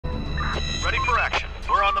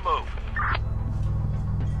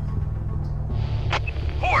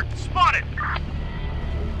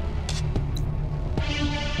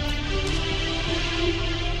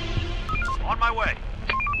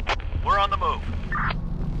move.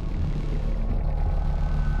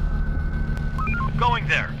 Going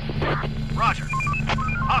there. Roger.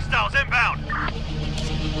 Hostiles inbound.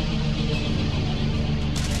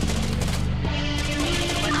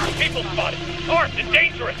 People spotted. Armed and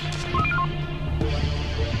dangerous.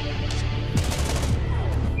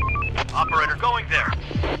 Operator going there.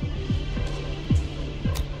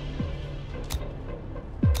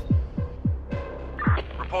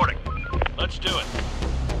 Reporting. Let's do it.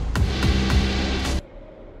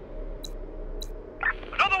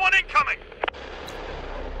 Another one incoming!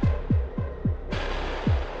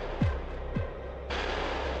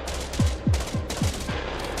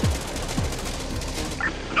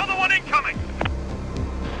 Another one incoming!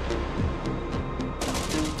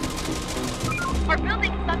 Our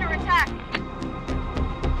building is under attack.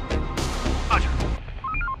 Roger.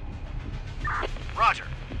 Roger.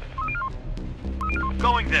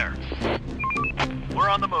 Going there. We're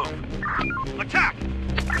on the move. Attack!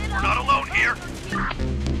 We're not alone here.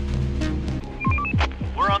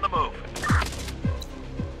 We're on the move.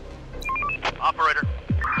 Operator.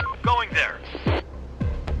 Going there.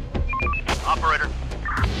 Operator.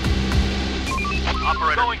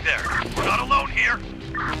 Operator. Going there. We're not alone here.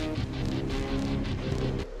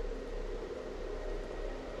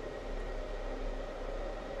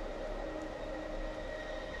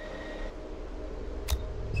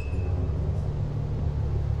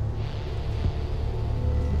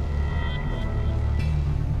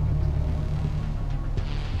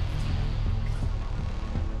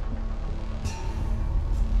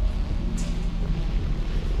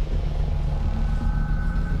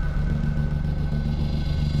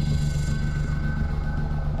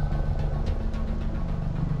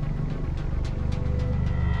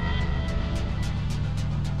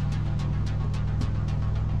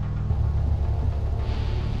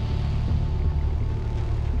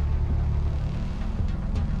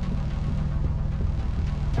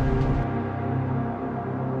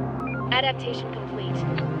 Adaptation complete.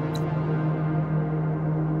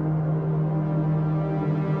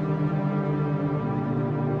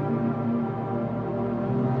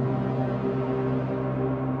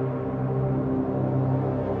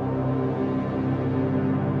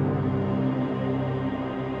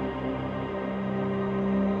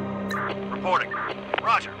 Reporting.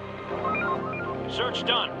 Roger. Search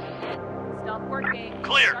done. Stop working.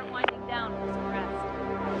 Clear. Start winding down for some rest.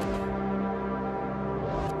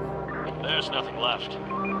 There's nothing left.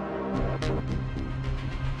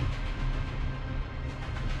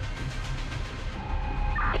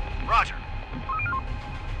 Roger.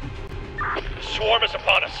 The swarm is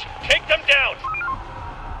upon us. Take them down!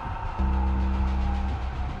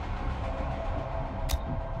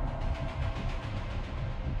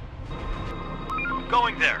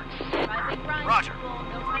 Going there. Rising grind, Roger. people.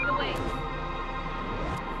 No time to waste.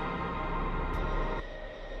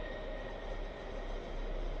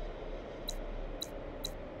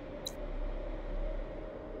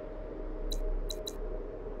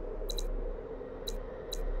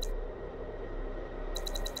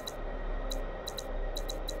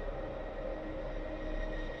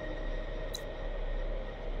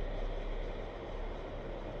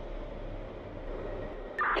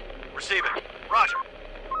 Receiving. Roger.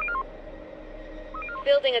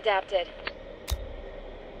 Building adapted.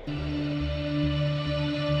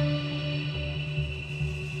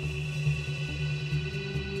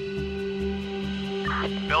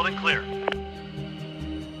 Building clear.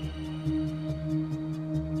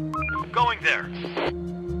 Going there.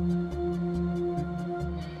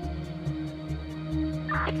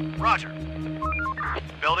 Roger.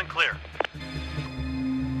 Building clear.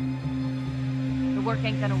 The work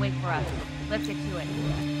ain't gonna wait for us. Let's get to it.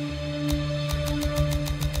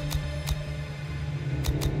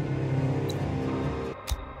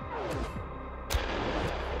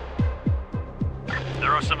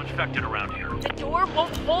 There are some infected around here. The door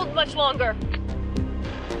won't hold much longer.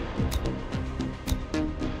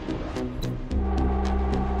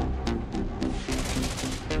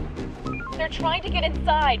 They're trying to get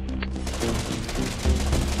inside.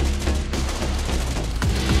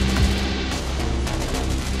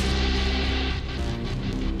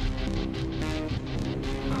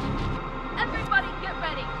 Everybody get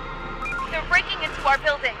ready. They're breaking into our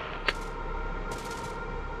building.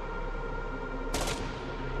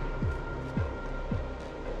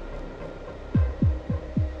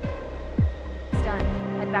 It's done.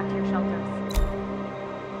 Head back to your shelters.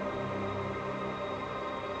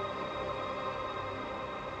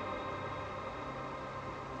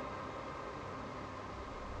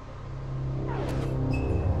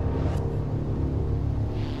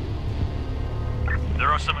 There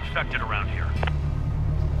are some infected around here.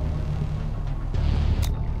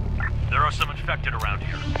 There are some infected around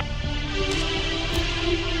here.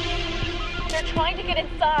 They're trying to get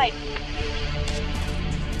inside.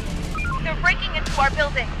 They're breaking into our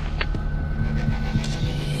building.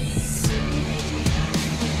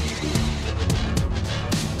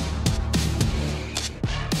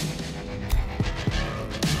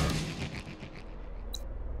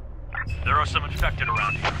 There are some infected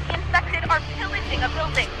around here. The infected are pillaging a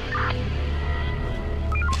building.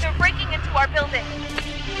 They're breaking into our building.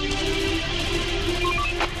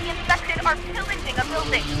 The infected are pillaging a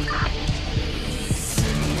building.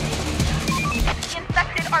 The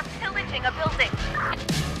infected are pillaging a building.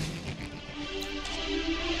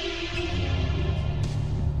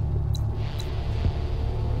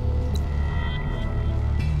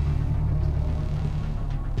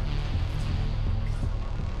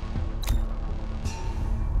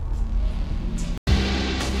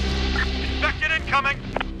 Infected incoming!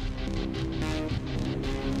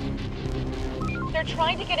 They're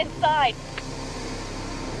trying to get inside.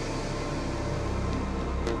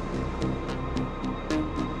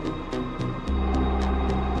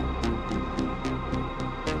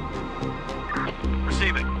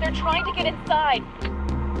 Receiving. They're trying to get inside.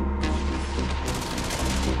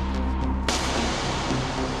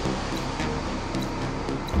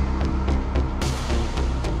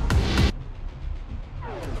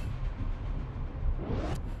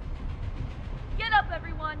 Get up,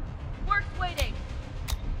 everyone. Work's waiting.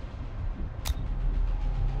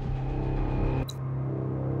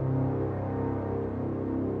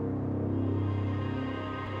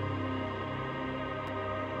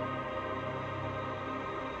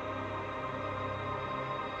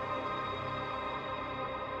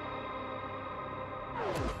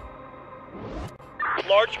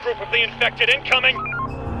 Large group of the infected incoming!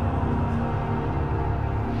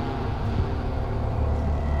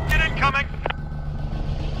 Get incoming!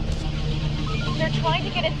 They're trying to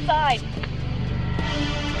get inside.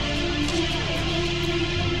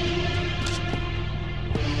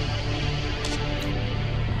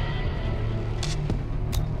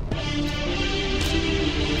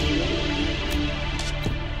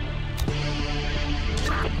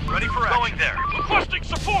 Ready for action. Going there. Requesting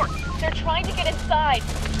support! They're trying to get inside.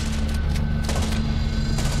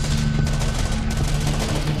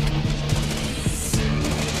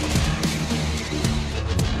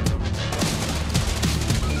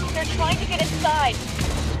 They're trying to get inside.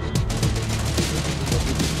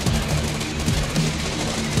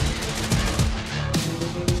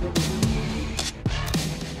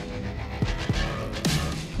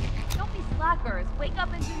 Don't be slackers. Wake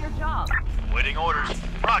up and do your job. Waiting orders.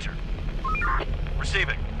 Roger.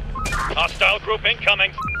 Receiving. Hostile group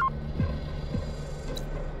incoming.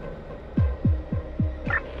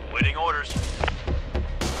 Waiting orders.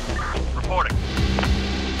 Reporting.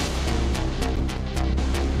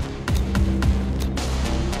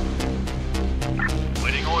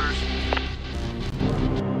 Waiting orders.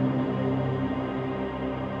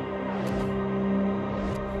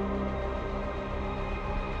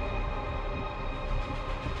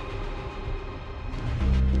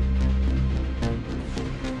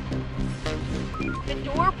 The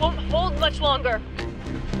door won't hold much longer.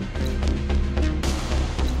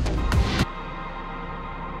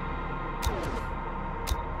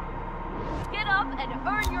 Get up and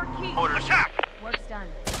earn your keep. Order attack! Work's done.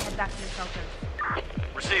 Head back to your shelters.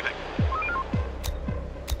 Receiving.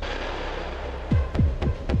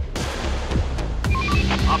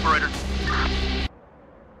 Operator.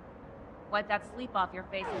 Wipe that sleep off your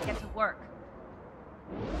face and get to work.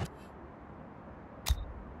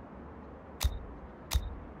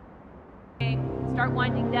 Okay, start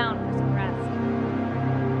winding down for some rest.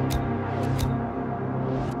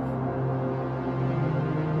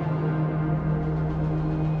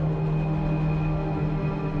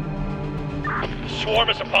 Swarm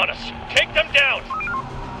is upon us. Take them down!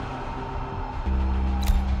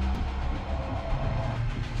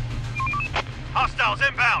 Hostiles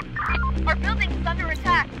inbound! Our building's under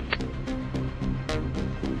attack.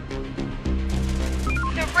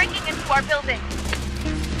 They're breaking into our building.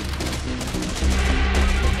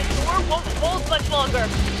 The door won't hold much longer.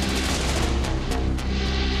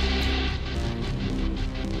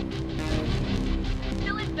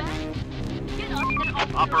 Still in bed? Get up and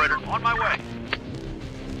open. Operator, on my way.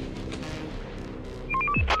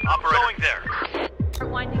 Operator. Going there. Start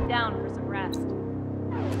winding down for some rest.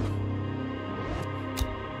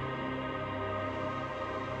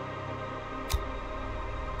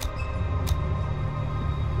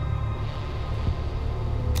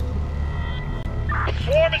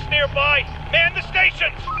 Swarm is nearby. Man the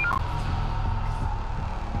stations!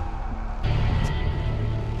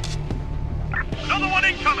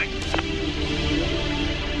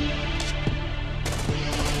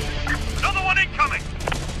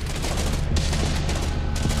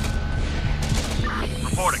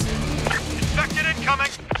 reporting. Infected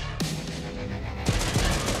incoming.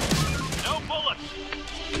 No bullets.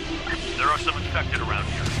 There are some infected around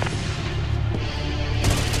here.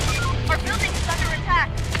 Our building's under attack.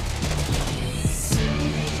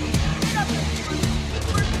 Get up,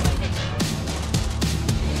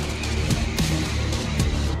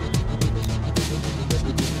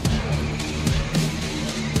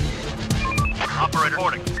 Operator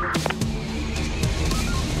reporting.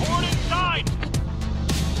 Horde inside!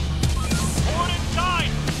 Horde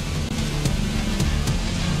inside!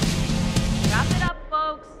 Wrap it up,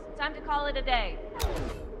 folks. Time to call it a day.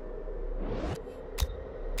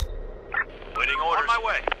 Waiting orders. On my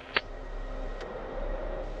way.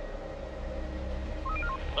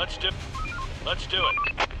 Let's do it.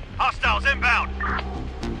 Hostiles inbound.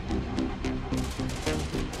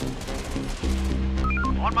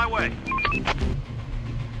 On my way.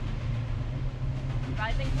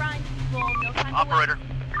 Rising grind, people. No time Operator. to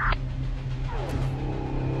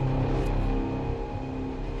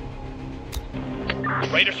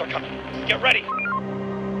wait. Raiders are coming. Get ready. This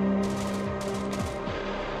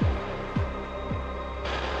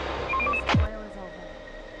spoil is over.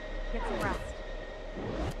 Get some rest.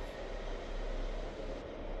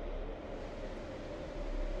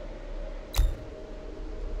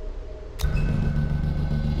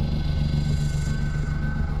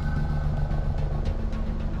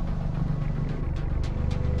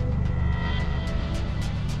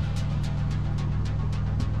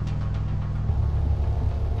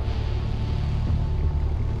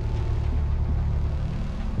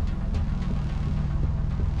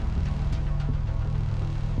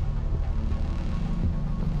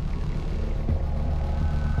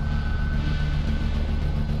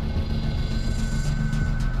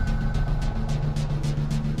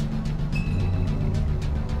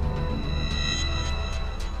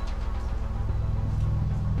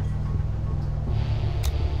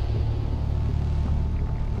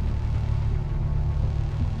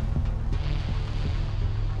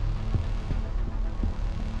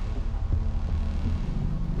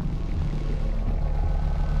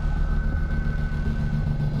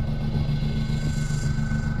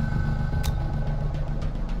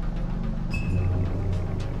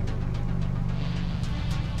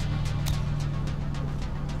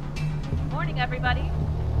 Morning, everybody.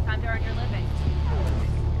 Time to earn your living.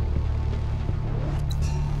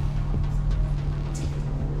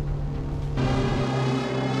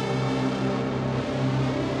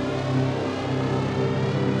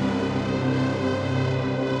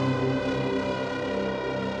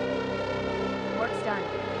 Work's done.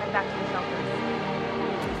 Head back to the shelters.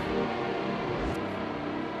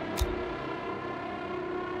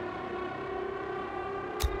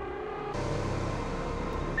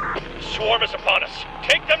 Swarm is upon us.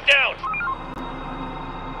 Take them down.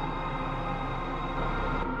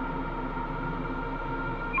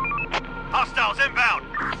 Hostiles inbound.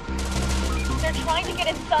 They're trying to get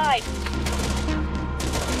inside.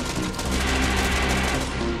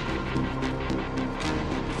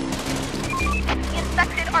 The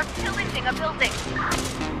infected are pillaging a building.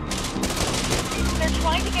 They're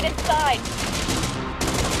trying to get inside.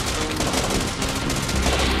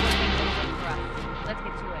 Let's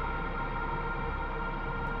get to it.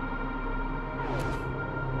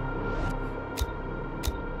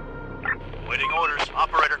 Waiting orders,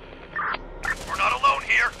 operator. We're not alone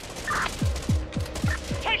here.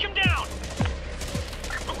 Take him down.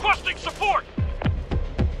 Requesting support.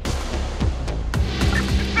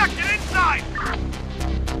 Infected inside.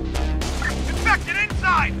 Infected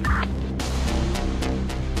inside.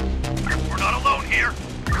 We're not alone here.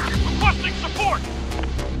 Requesting support.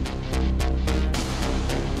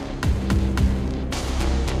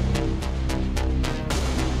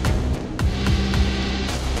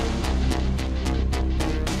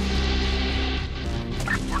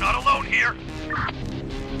 We're not alone here.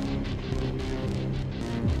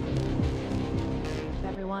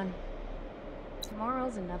 Everyone,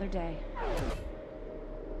 tomorrow's another day.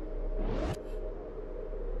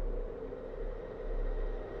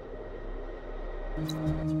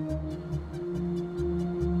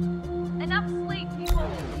 Enough sleep, people.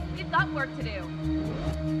 We've got work to do.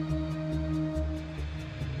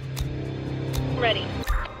 Ready.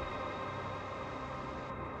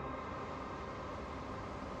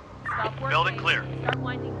 Stop working. Building clear. Start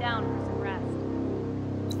winding down for some rest.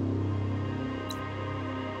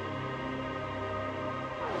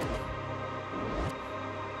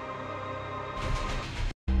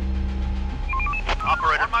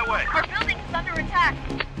 Operator, on my way. Our building is under attack.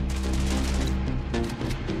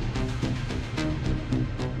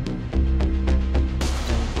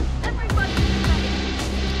 Everybody get ready.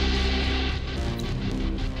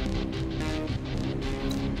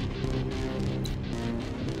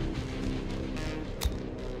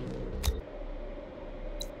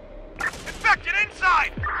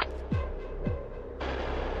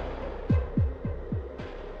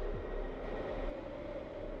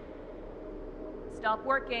 Stop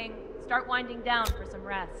working. Start winding down for some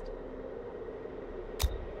rest.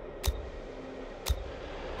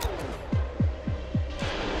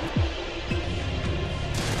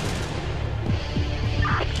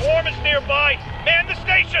 Swarm is nearby! Man the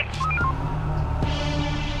stations!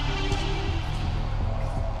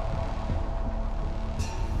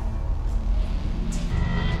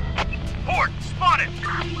 Port! Spotted!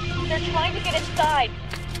 They're trying to get inside.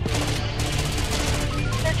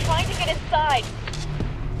 They're trying to get inside.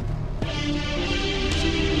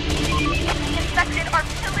 The infected are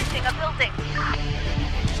pillaging a building.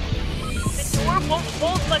 The door won't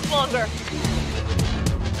hold much longer.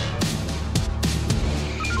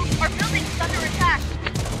 Our building's under attack.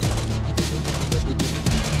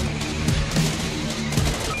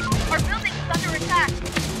 Our building's under attack.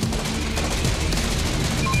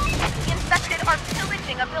 The infected are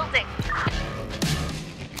pillaging a building.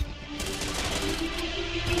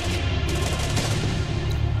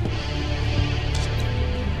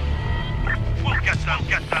 We'll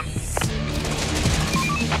get them!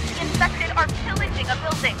 The infected are pillaging a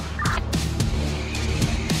building.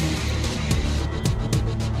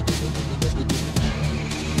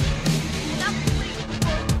 Enough, please.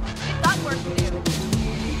 We've got work to do.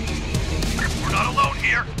 We're not alone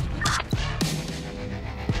here!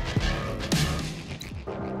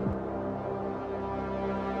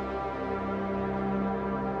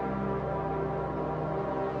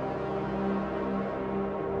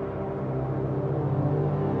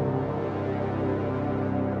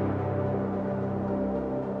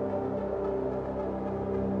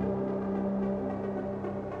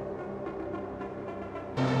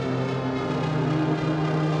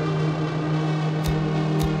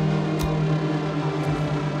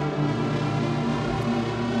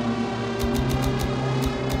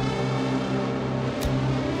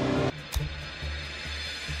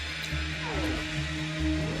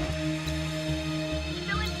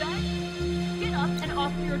 Still in bed? Get up and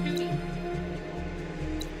off to your duty.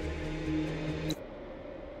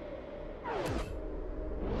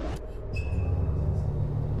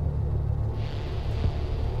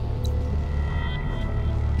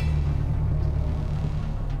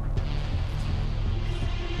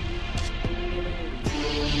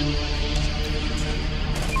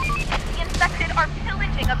 The infected are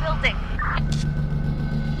pillaging a building.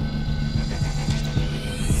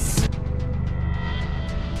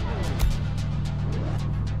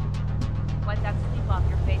 Wipe that sleep off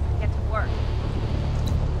your face and get to work.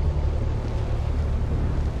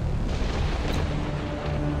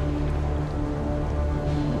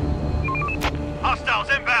 Hostiles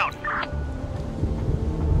inbound!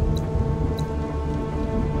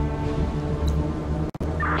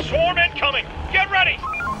 Swarm incoming! Get ready!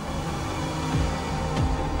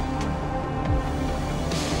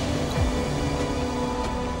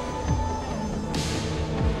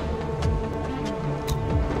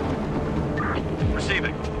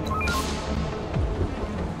 Receiving.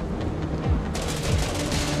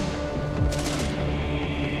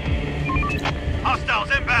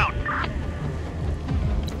 Hostiles inbound!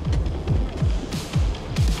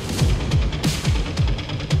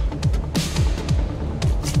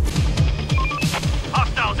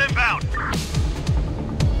 Hostiles inbound!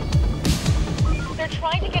 They're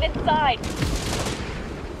trying to get inside.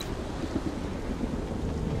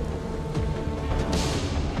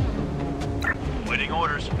 Waiting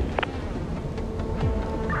orders.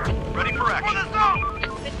 Ready for action.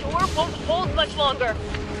 The door won't hold much longer.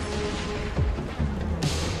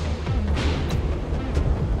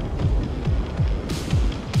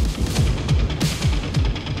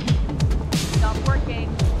 Stop working.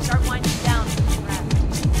 Start winding down for some rest.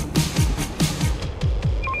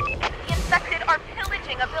 The infected are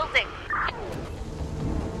pillaging a building.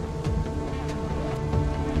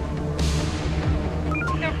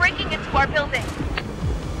 They're breaking into our building.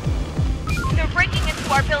 They're breaking into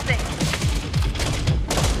our building.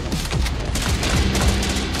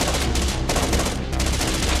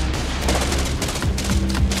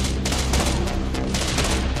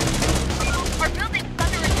 Our building's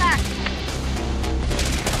under attack.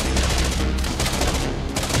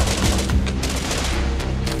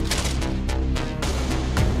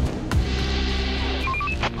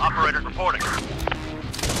 Operator reporting.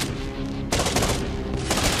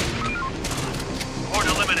 Horde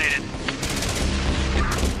eliminated.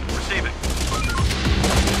 Receiving.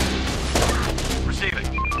 Receiving.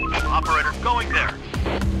 Operator going there.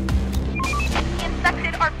 The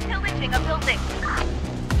infected are pillaging a building.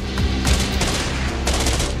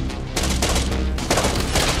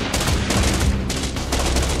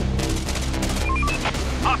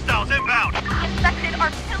 Hostiles inbound. The infected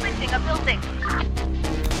are pillaging approaching a building.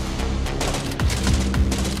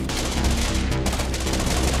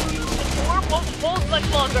 The door won't hold much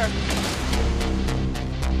longer.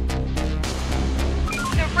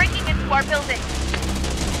 They're breaking into our building.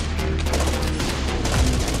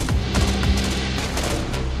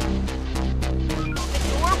 The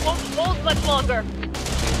door won't hold much longer.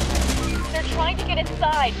 They're trying to get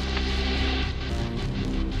inside.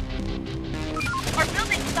 Our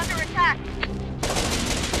building is under attack.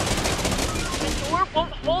 The door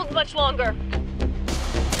won't hold much longer.